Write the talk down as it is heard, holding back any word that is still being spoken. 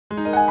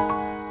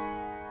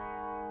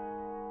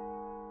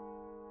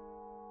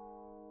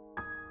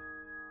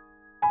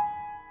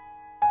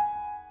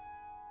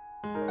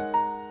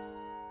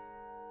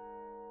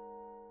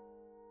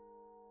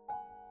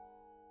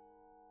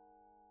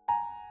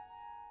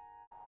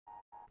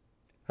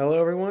Hello,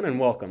 everyone, and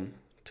welcome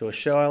to a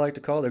show I like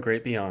to call The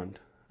Great Beyond.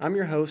 I'm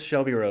your host,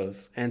 Shelby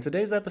Rose, and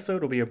today's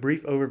episode will be a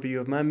brief overview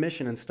of my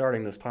mission in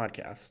starting this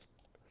podcast.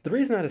 The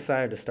reason I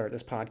decided to start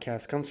this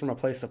podcast comes from a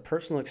place of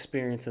personal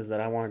experiences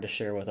that I wanted to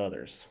share with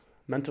others.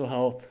 Mental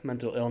health,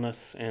 mental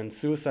illness, and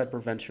suicide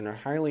prevention are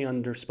highly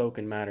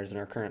underspoken matters in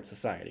our current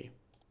society.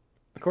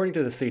 According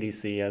to the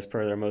CDC, as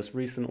per their most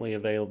recently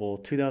available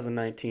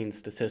 2019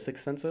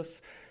 statistics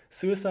census,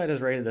 suicide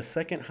is rated the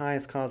second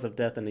highest cause of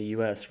death in the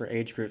U.S. for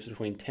age groups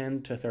between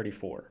 10 to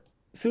 34.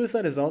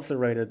 Suicide is also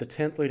rated the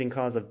 10th leading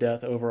cause of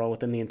death overall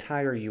within the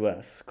entire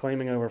U.S.,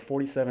 claiming over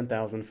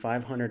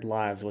 47,500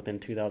 lives within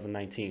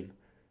 2019.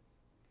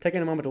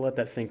 Taking a moment to let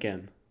that sink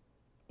in.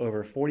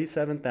 Over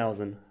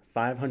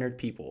 47,500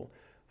 people,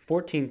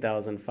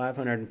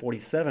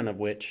 14,547 of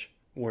which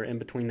were in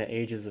between the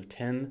ages of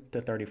 10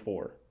 to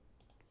 34.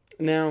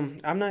 Now,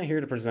 I'm not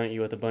here to present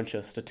you with a bunch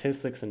of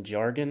statistics and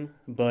jargon,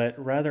 but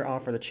rather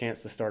offer the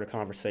chance to start a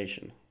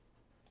conversation.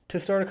 To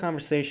start a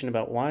conversation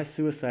about why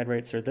suicide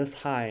rates are this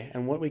high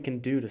and what we can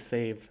do to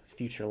save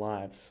future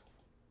lives.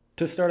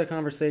 To start a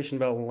conversation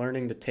about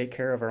learning to take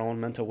care of our own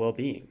mental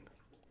well-being.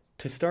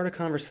 To start a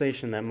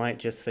conversation that might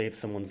just save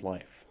someone's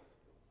life.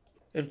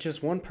 If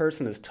just one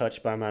person is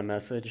touched by my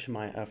message,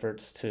 my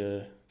efforts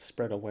to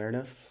spread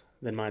awareness,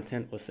 then my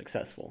intent was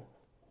successful.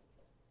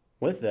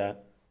 With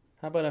that,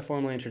 how about I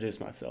formally introduce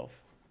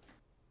myself?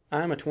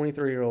 I am a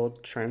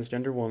 23-year-old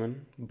transgender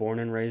woman, born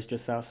and raised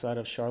just outside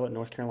of Charlotte,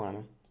 North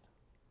Carolina.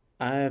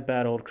 I have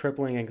battled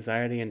crippling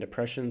anxiety and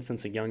depression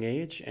since a young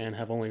age and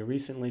have only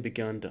recently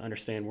begun to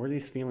understand where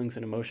these feelings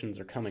and emotions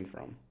are coming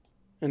from.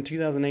 In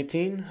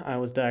 2018, I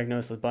was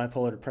diagnosed with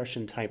bipolar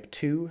depression type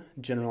 2,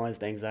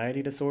 generalized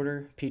anxiety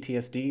disorder,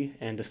 PTSD,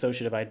 and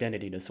dissociative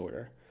identity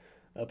disorder.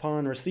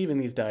 Upon receiving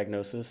these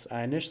diagnoses,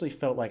 I initially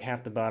felt like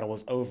half the battle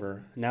was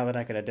over now that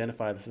I could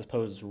identify the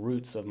supposed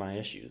roots of my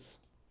issues.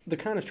 The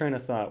kind of train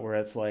of thought where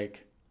it's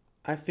like,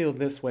 I feel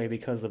this way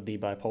because of the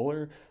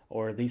bipolar,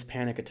 or these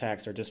panic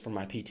attacks are just from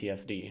my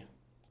PTSD.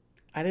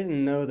 I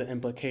didn't know the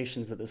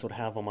implications that this would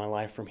have on my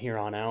life from here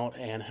on out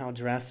and how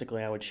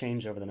drastically I would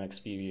change over the next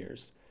few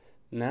years.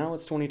 Now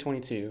it's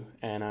 2022,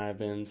 and I've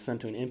been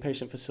sent to an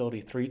inpatient facility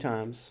 3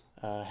 times,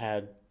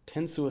 had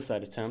 10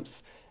 suicide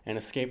attempts, and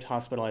escaped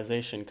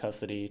hospitalization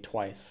custody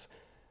twice.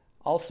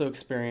 Also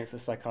experienced a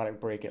psychotic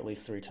break at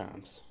least 3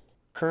 times.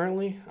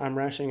 Currently, I'm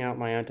rationing out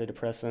my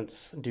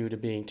antidepressants due to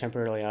being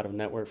temporarily out of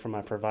network from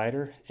my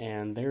provider,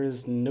 and there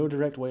is no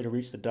direct way to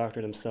reach the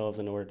doctor themselves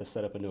in order to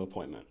set up a new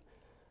appointment.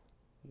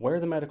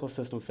 Where the medical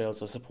system fails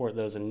to support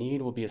those in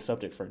need will be a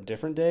subject for a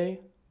different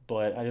day,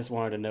 but I just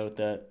wanted to note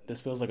that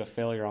this feels like a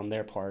failure on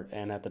their part,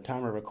 and at the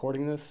time of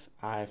recording this,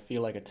 I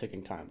feel like a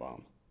ticking time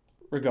bomb.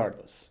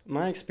 Regardless,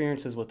 my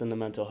experiences within the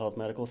mental health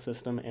medical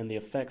system and the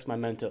effects my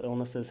mental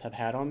illnesses have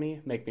had on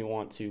me make me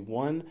want to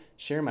 1.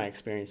 Share my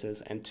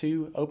experiences, and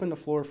 2. Open the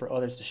floor for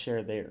others to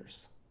share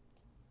theirs.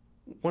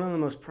 One of the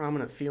most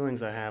prominent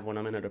feelings I have when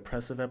I'm in a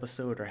depressive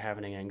episode or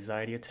having an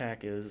anxiety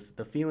attack is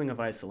the feeling of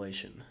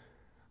isolation.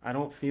 I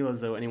don't feel as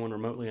though anyone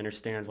remotely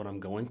understands what I'm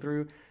going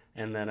through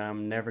and that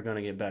I'm never going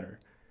to get better.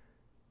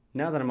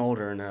 Now that I'm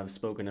older and have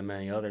spoken to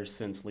many others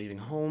since leaving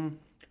home,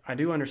 I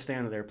do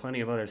understand that there are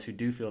plenty of others who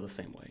do feel the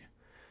same way.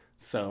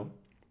 So,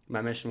 my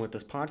mission with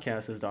this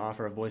podcast is to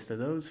offer a voice to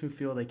those who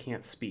feel they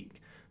can't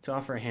speak, to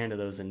offer a hand to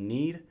those in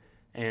need,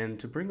 and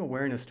to bring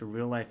awareness to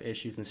real-life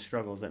issues and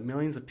struggles that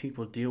millions of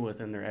people deal with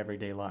in their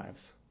everyday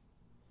lives.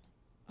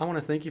 I want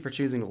to thank you for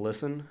choosing to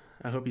listen.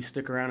 I hope you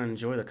stick around and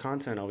enjoy the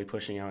content I'll be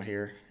pushing out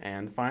here.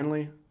 And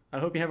finally, I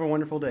hope you have a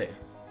wonderful day.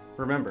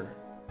 Remember,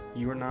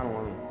 you are not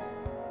alone.